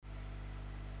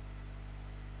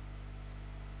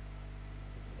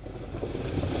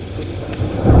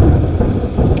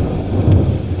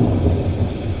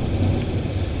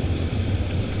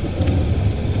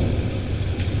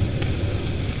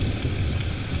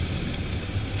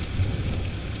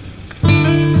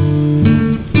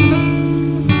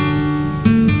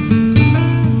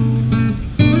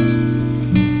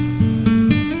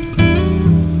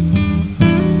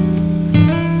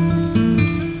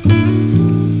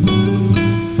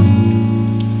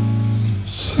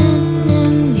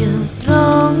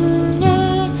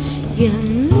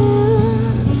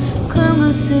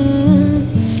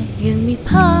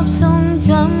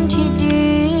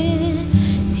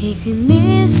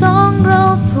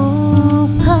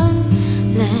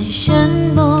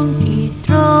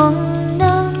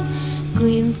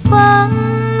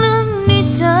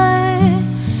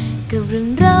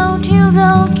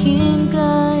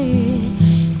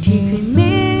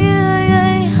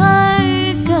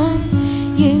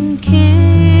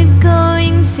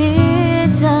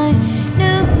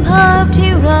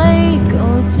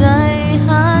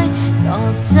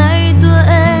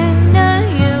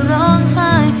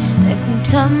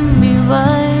ไหว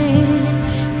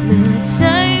เมื่อใจ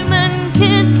มัน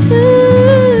คิดถึ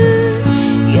ง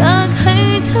อยากให้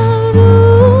เธอ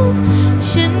รู้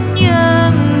ฉันยั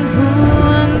งห่ว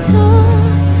งเธอ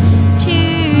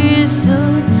ที่สุ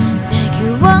ดได้แค่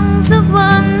หวังสัก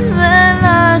วันเวล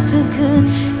าจะคืน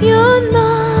ย้อนม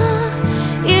า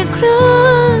อีกครั้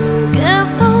งเก็บ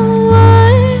เอาไว้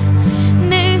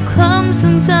ในความทร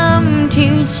งจำ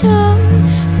ที่ฉัน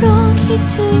เพราะคิด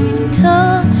ถึงเธอ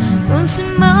หวังเส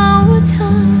มอว่าเธ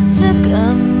อจะกลั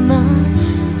บมา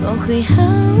ก็เคยหา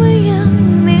ว่ายัง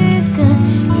มีกัน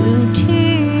อยู่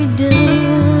ที่เดิ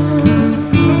ม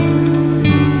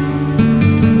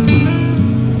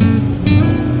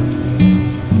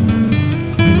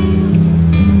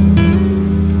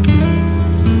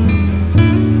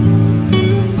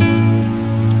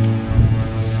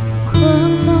ความ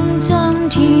ทรงจ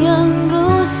ำที่ยัง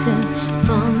รู้สึกเ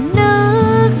ฝ้านึ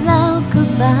กแล้วก็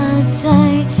บาดใจ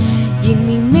ยิ่งไ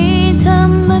ม่มีเธอ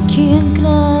มาเคียงไกล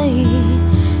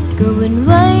ก็หวั่นไห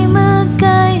วเมื่อใก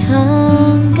ล้ห่า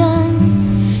งกัน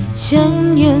ฉัน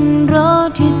ยังรอ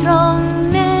ที่ตรง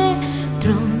นี้ตร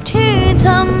งที่เธ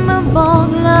อมาบอก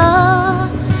ลา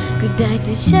ก็ได้แ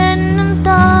ต่เช็ดน้ำต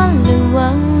าและหวั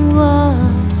งว่า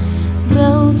เร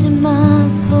าจะมา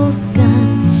พบกัน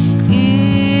อี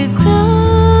กครั้ง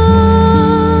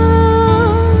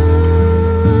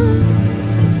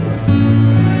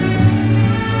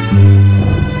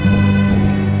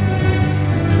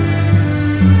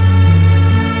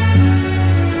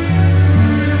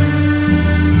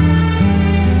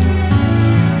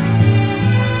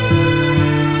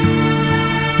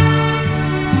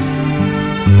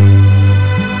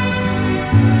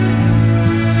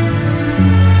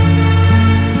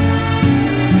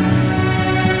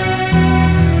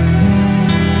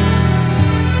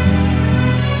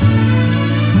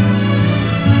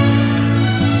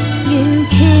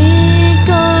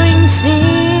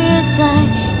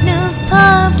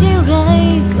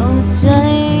ใจ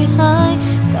หาย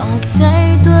ปลอบใจ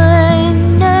ตัวเอง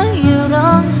นะอย่าร้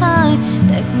องไห้แ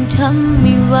ต่คงทำไ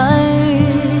ม่ไหว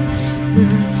เมื่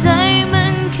อใจมั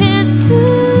นคิดถึ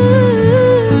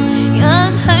งอยา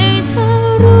กให้เธอ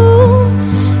รู้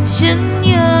ฉัน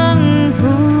ยัง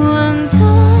ห่วงเธ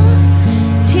อ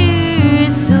ที่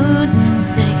สุด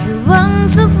ได้แค่หวัง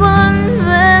สักวันเ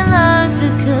วลาจะ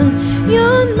คืนย้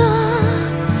อนมา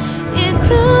อีกค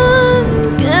รั้ง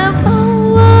เก็บเอา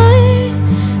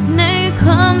ค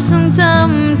วามทรงจ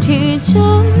ำที่ฉั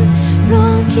นรอ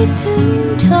คิดถึง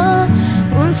เธอ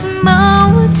หวังเสมอ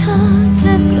ว่าเธอจ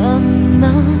ะกลับม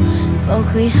าเฝ้า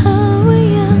คอยหา